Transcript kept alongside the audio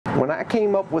When I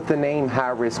came up with the name High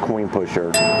Risk Coin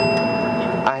Pusher,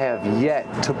 I have yet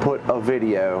to put a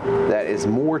video that is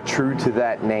more true to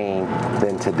that name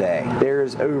than today.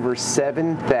 There's over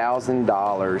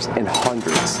 $7,000 in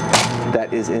hundreds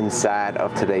that is inside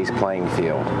of today's playing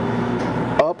field.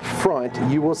 Up front,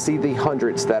 you will see the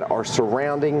hundreds that are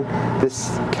surrounding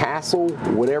this castle,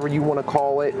 whatever you want to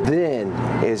call it. Then,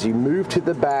 as you move to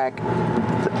the back,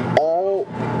 all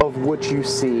of what you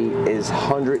see is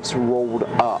hundreds rolled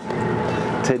up.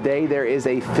 Today, there is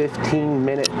a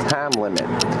 15-minute time limit.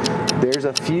 There's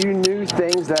a few new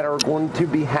things that are going to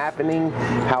be happening.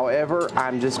 However,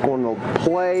 I'm just going to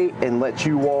play and let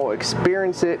you all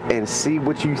experience it and see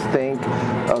what you think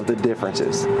of the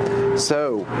differences.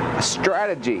 So,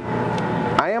 strategy.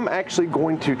 I am actually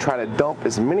going to try to dump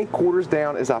as many quarters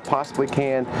down as I possibly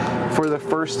can for the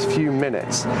first few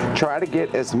minutes. Try to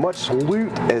get as much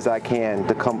loot as I can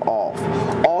to come off.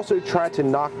 Also try to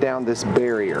knock down this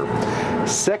barrier.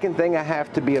 Second thing I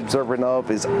have to be observant of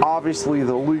is obviously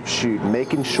the loot chute,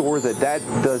 making sure that that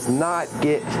does not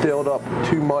get filled up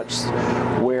too much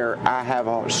where I have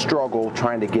a struggle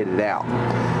trying to get it out.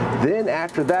 Then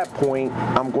after that point,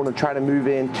 I'm going to try to move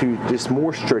into just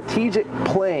more strategic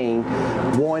playing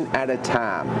one at a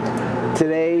time.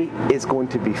 Today is going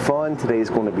to be fun. Today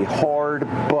is going to be hard,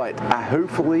 but I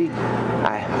hope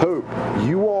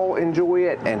you all enjoy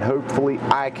it, and hopefully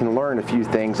I can learn a few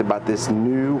things about this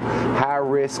new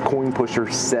high-risk coin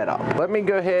pusher setup. Let me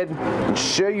go ahead and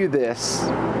show you this.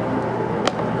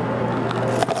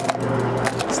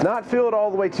 It's not filled all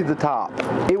the way to the top.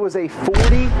 It was a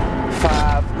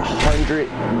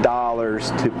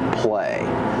 $4,500 to play.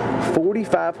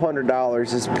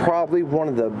 $4,500 is probably one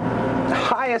of the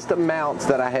highest amounts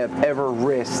that I have ever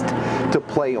risked to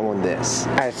play on this.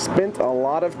 I spent a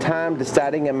lot of time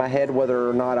deciding in my head whether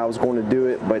or not I was going to do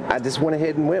it, but I just went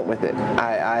ahead and went with it.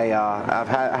 I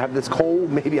have this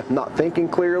cold, maybe I'm not thinking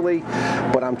clearly,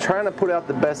 but I'm trying to put out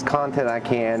the best content I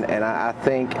can, and I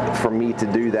think for me to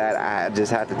do that, I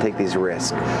just have to take these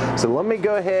risks. So let me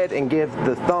go ahead and give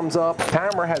the thumbs up.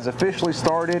 Timer has officially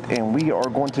started, and we are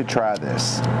going to try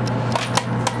this.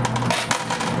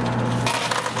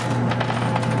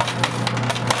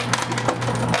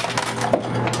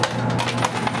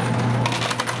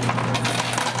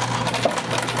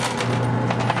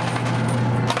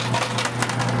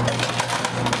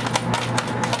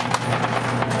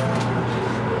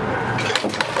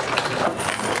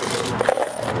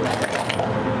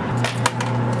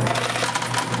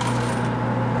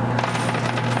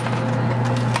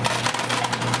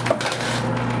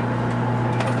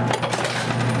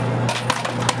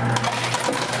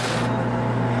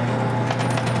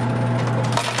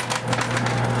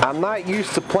 I'm not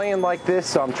used to playing like this,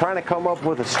 so I'm trying to come up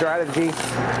with a strategy.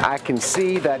 I can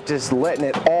see that just letting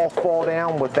it all fall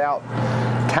down without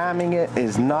timing it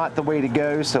is not the way to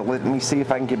go, so let me see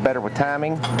if I can get better with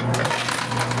timing.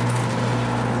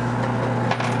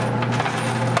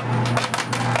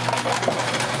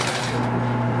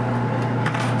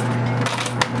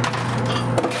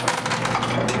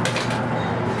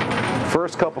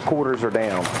 First couple quarters are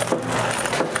down.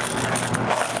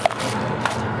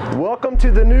 Welcome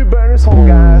to the new bonus hole,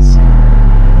 guys.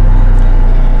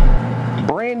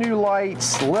 Brand new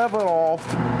lights, leveled off.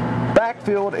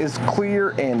 Backfield is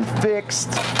clear and fixed,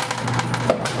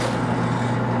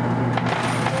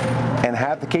 and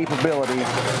have the capability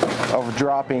of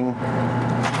dropping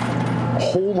a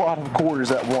whole lot of quarters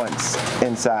at once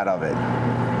inside of it.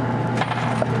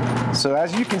 So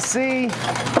as you can see,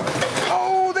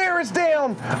 oh, there it's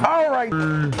down. All right.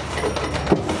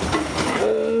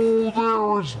 Oh,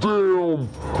 there it's down.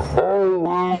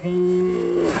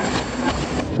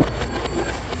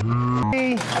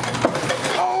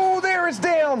 Oh, there it's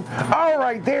down. All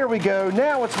right, there we go.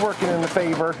 Now it's working in the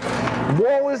favor.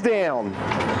 Wall is down.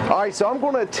 All right, so I'm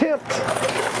going to attempt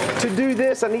to do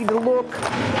this. I need to look.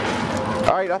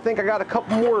 All right, I think I got a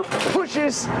couple more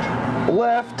pushes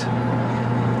left.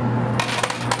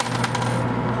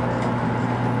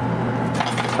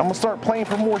 I'm gonna start playing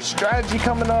for more strategy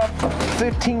coming up.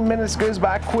 15 minutes goes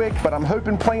by quick, but I'm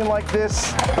hoping playing like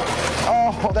this.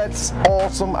 Oh, that's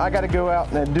awesome. I gotta go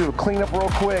out and do a cleanup real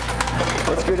quick.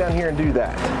 Let's go down here and do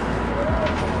that.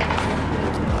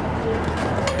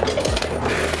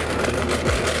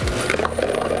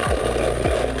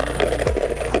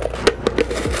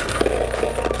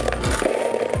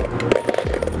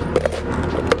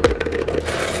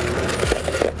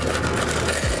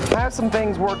 Some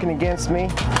things working against me.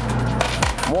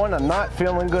 One, I'm not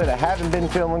feeling good. I haven't been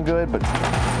feeling good, but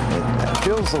it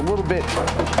feels a little bit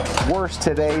worse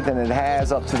today than it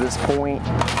has up to this point.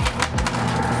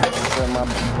 so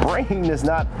my brain is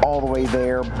not all the way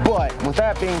there. But with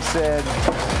that being said,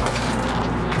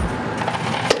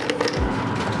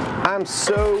 I'm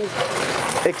so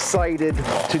excited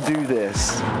to do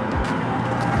this.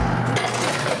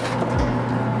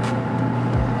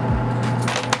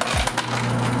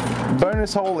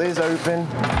 Bonus hole is open.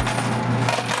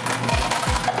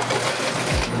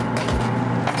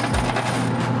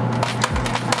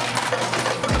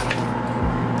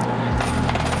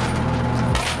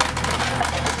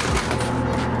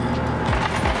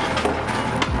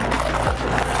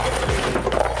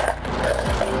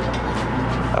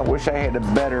 I wish I had a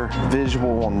better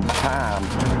visual on time.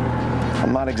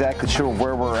 I'm not exactly sure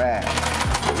where we're at.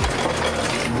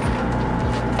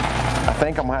 I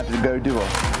think I'm gonna have to go do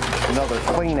another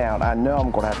clean out. I know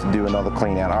I'm gonna have to do another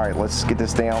clean out. All right, let's get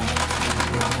this down.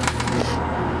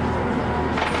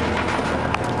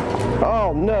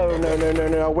 Oh, no,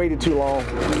 I waited too long.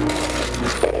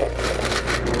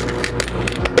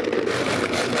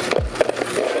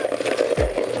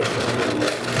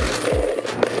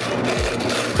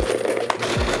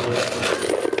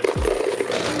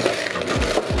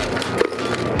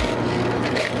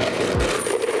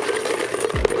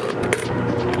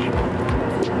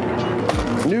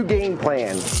 New game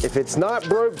plan. If it's not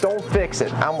broke, don't fix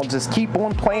it. I'm gonna just keep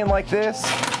on playing like this.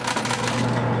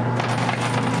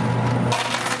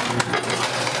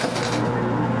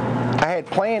 I had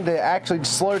planned to actually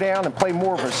slow down and play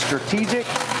more of a strategic,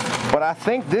 but I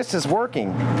think this is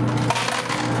working.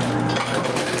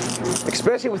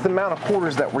 Especially with the amount of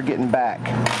quarters that we're getting back.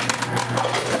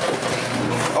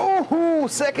 Oh,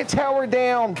 second tower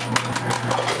down.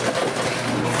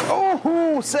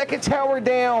 Oh, second tower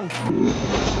down.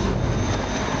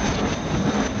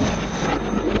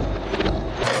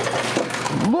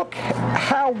 Look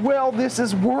how well this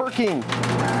is working.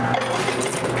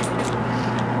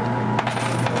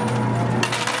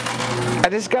 I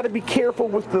just got to be careful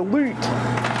with the loot.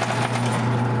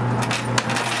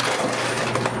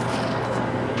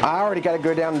 I already got to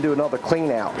go down and do another clean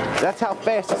out. That's how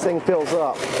fast this thing fills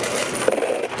up.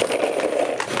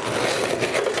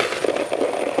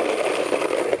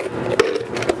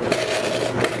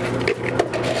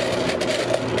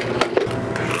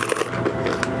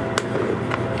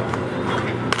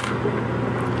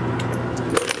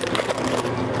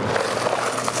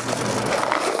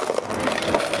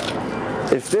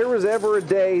 If there was ever a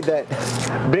day that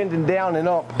bending down and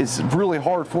up is really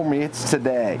hard for me, it's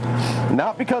today.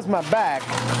 Not because of my back,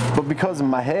 but because of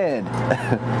my head.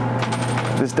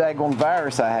 This daggone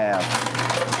virus I have.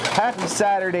 Happy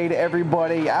Saturday to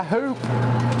everybody. I hope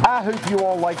you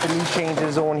all like the new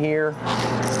changes on here.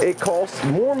 It costs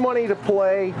more money to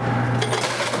play,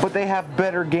 but they have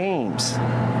better games.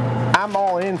 I'm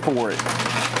all in for it.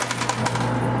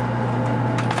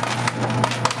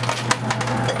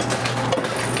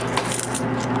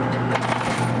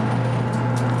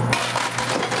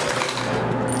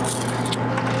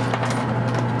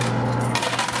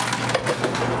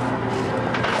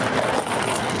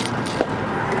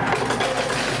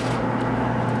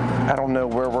 I don't know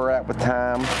where we're at with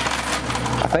time.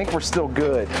 I think we're still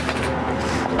good.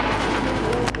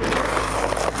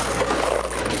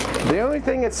 The only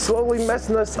thing that's slowly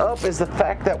messing us up is the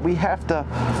fact that we have to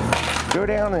go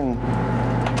down and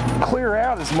clear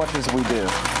out as much as we do.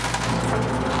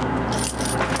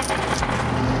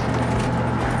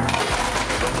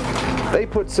 They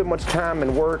put so much time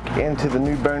and work into the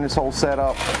new bonus hole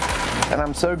setup, and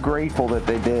I'm so grateful that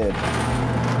they did.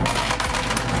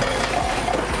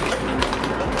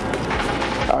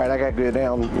 All right, I gotta go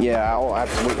down. Yeah, I'll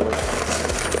absolutely.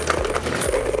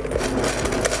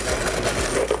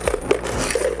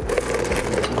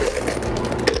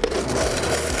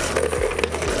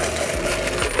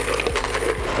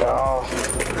 Oh,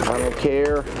 I don't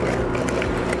care.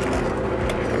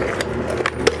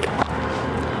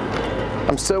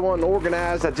 I'm so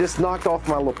unorganized. I just knocked off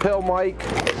my lapel mic.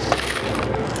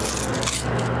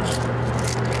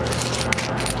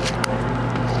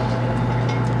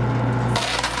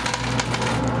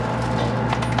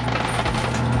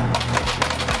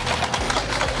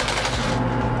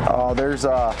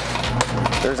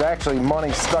 There's actually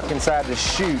money stuck inside the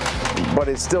chute, but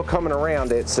it's still coming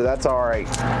around it, so that's all right.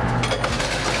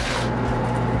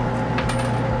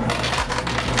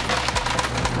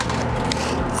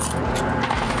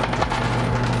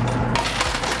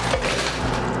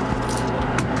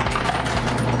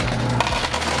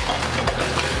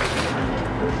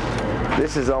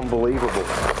 This is unbelievable.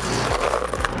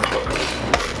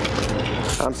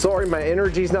 I'm sorry my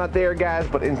energy's not there, guys,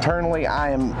 but internally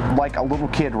I am like a little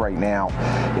kid right now.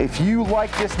 If you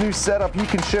like this new setup, you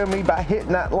can show me by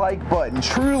hitting that like button.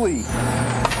 Truly,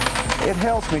 it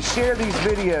helps me. Share these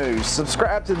videos,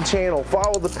 subscribe to the channel,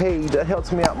 follow the page. That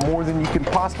helps me out more than you can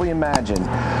possibly imagine.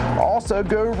 Also,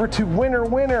 go over to Winner,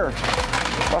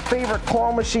 my favorite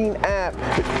claw machine app.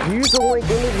 Use the link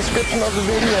in the description of the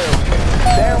video.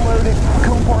 Download it,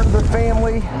 become part of the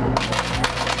family.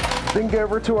 Then go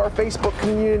over to our Facebook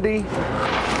community.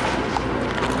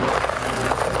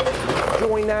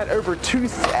 Join that. Over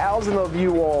 2,000 of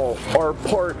you all are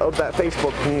part of that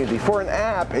Facebook community. For an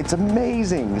app, it's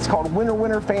amazing. It's called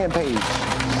Winner Fan Page.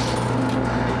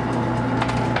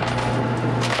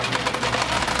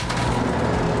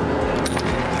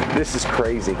 This is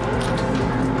crazy.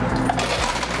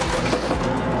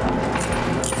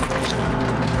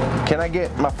 Can I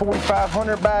get my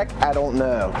 4,500 back? I don't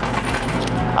know.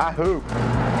 I hope.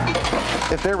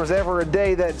 If there was ever a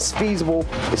day that's feasible,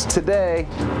 it's today.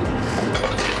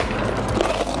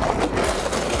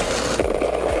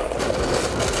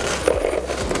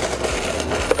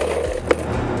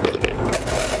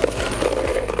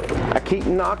 I keep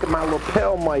knocking my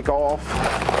lapel mic off.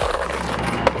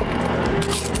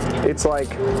 It's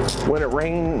like when it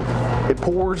rains, it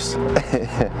pours.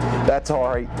 That's all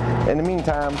right. In the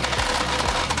meantime,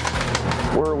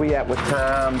 where are we at with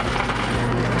time?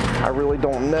 I really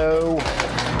don't know.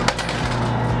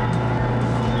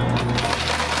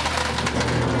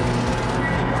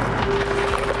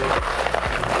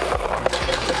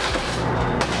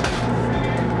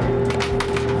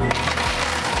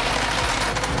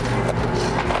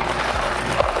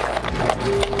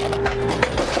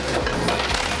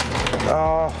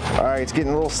 Oh, all right, it's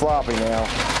getting a little sloppy now.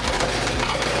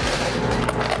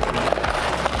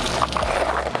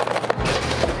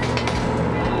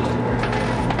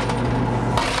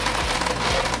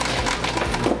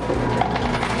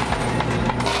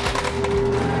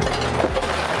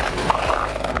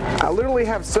 I literally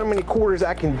have so many quarters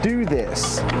I can do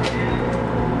this.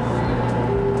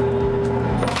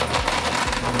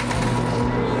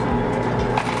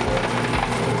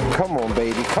 Come on,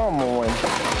 baby, come on.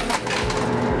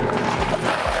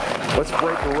 Let's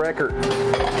break the record.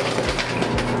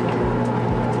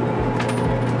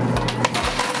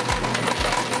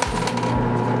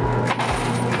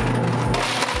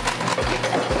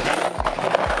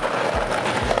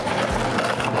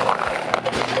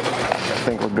 I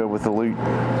think we're good with the loot.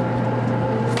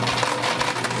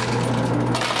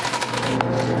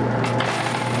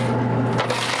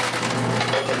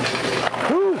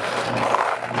 Whew.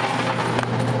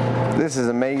 This is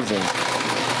amazing.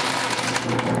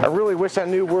 I really wish I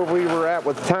knew where we were at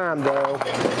with time, though.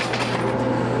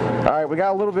 All right, we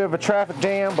got a little bit of a traffic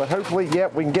jam, but hopefully,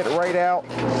 yep, we can get it right out.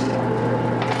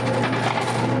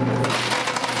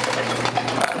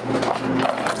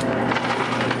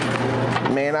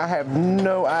 Man, I have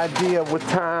no idea with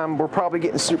time. We're probably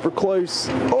getting super close.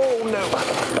 Oh, no.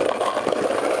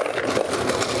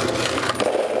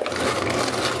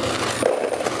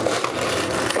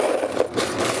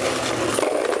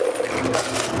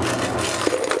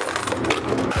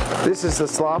 This is the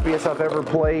sloppiest I've ever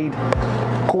played.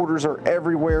 Quarters are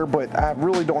everywhere, but I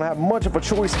really don't have much of a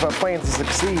choice if I plan to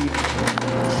succeed.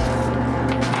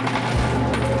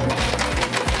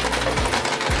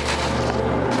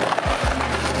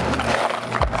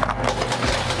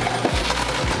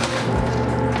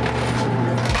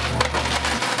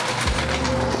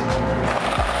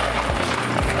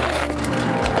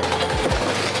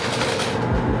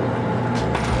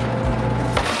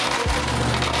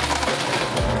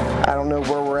 I don't know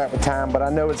where we're at with time, but I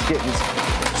know it's getting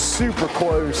super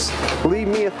close. Leave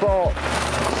me a thought.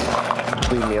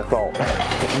 Leave me a thought.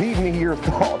 Leave me your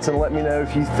thoughts and let me know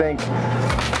if you think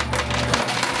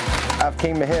I've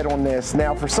came ahead on this.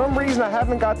 Now, for some reason, I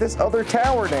haven't got this other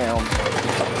tower down,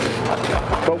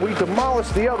 but we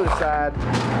demolished the other side.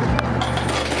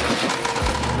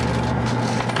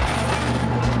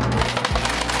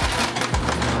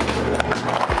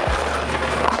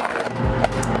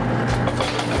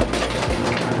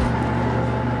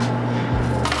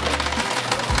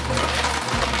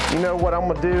 You know what I'm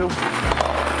gonna do?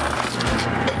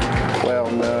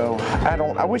 Well, no, I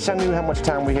don't. I wish I knew how much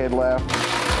time we had left.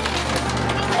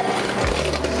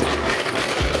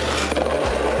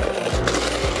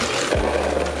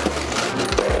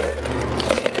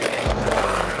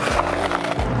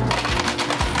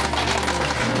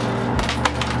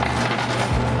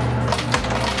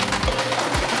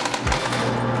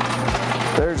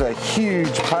 There's a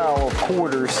huge pile of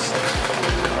quarters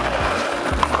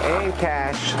and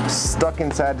cash stuck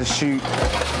inside the chute.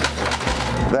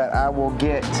 that I will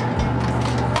get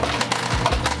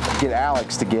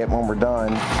Alex to get when we're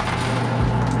done.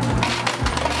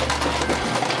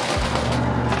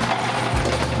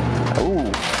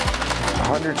 Ooh,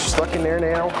 100 stuck in there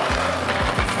now.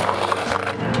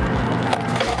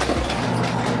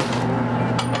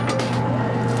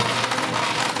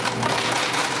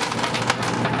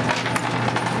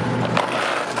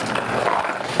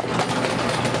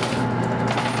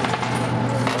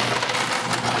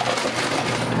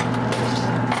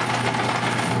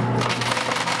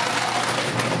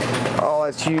 Oh,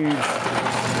 that's huge.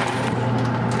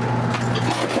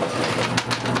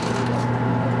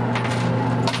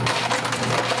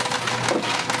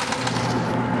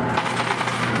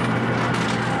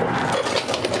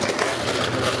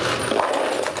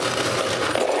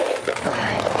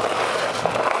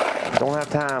 Don't have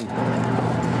time.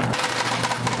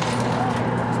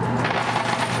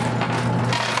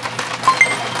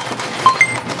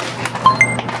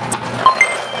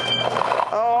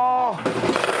 Oh,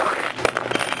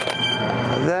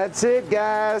 that's it,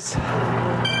 guys.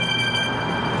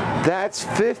 That's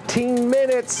 15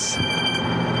 minutes.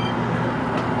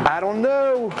 I don't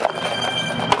know.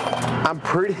 I'm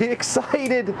pretty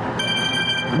excited.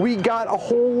 We got a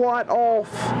whole lot off.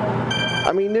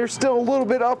 I mean, there's still a little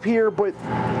bit up here, but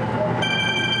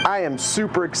I am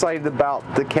super excited about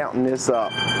counting this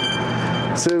up.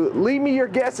 So leave me your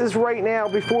guesses right now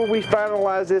before we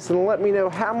finalize this, and let me know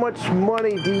how much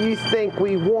money do you think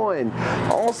we won.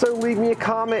 Also, leave me a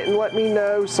comment and let me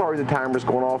know. Sorry, the timer's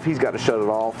going off. He's got to shut it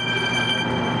off.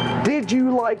 Did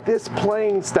you like this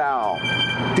playing style?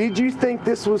 Did you think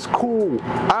this was cool?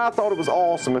 I thought it was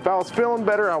awesome. If I was feeling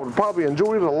better, I would probably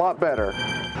enjoy it a lot better.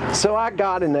 So I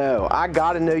gotta know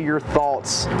your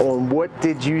thoughts on what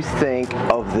did you think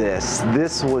of this.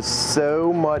 This was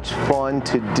so much fun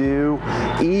to do.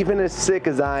 Even as sick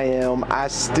as I am, I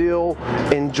still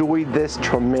enjoyed this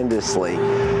tremendously.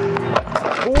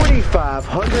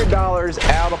 $4,500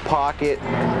 out of pocket.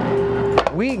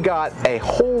 We got a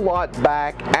whole lot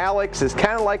back. Alex is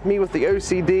kind of like me with the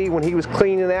OCD. When he was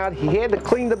cleaning out, he had to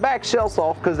clean the back shelves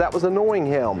off because that was annoying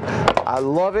him. I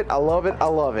love it, I love it, I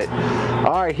love it.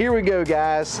 All right, here we go,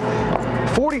 guys.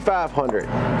 4,500.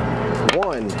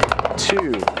 1,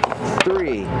 2,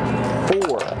 3,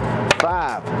 4,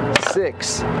 5,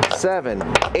 6, 7,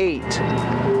 8,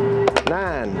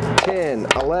 9, 10,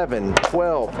 11,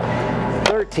 12,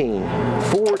 13,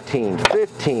 14,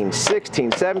 15,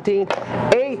 16, 17,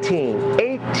 18,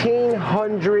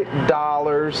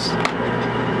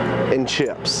 $1,800 in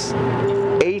chips.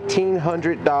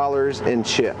 $1,800 in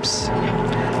chips.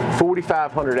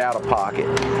 4,500 out of pocket.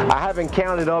 I haven't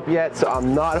counted up yet, so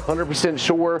I'm not 100%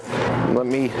 sure. Let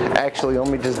me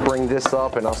just bring this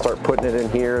up and I'll start putting it in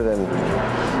here, then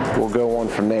we'll go on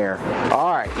from there.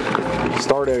 All right,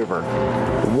 start over.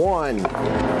 1,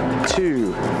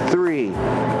 2, 3,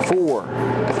 4,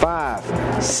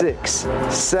 5, 6,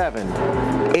 7,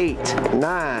 8,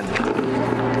 9,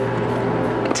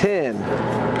 10,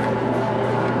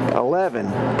 11,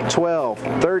 12,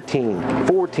 13,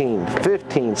 14,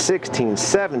 15, 16,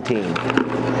 17,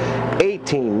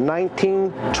 18,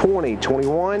 19, 20,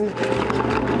 21,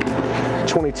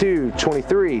 22,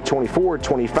 23, 24,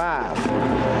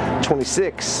 25,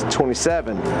 26,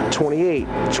 27, 28,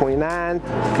 29,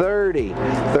 30,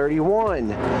 31,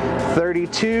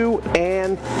 32,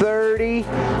 and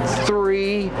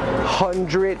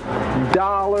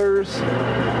 $3,300.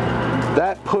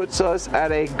 That puts us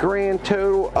at a grand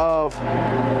total of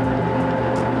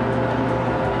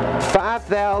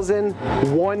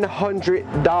 $5,100,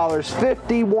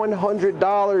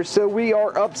 $5,100. So we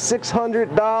are up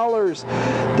 $600.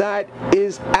 That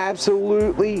is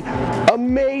absolutely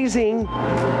amazing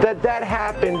that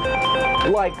happened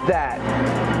like that.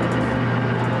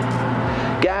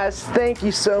 Guys, thank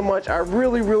you so much. I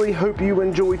really hope you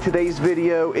enjoyed today's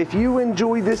video. If you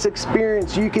enjoyed this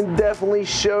experience, you can definitely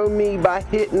show me by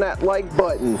hitting that like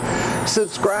button.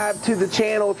 Subscribe to the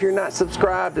channel if you're not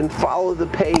subscribed, and follow the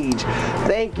page.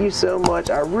 Thank you so much.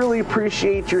 I really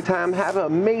appreciate your time. Have an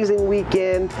amazing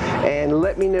weekend, and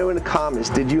let me know in the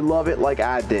comments, did you love it like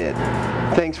I did?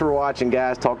 Thanks for watching,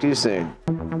 guys. Talk to you soon.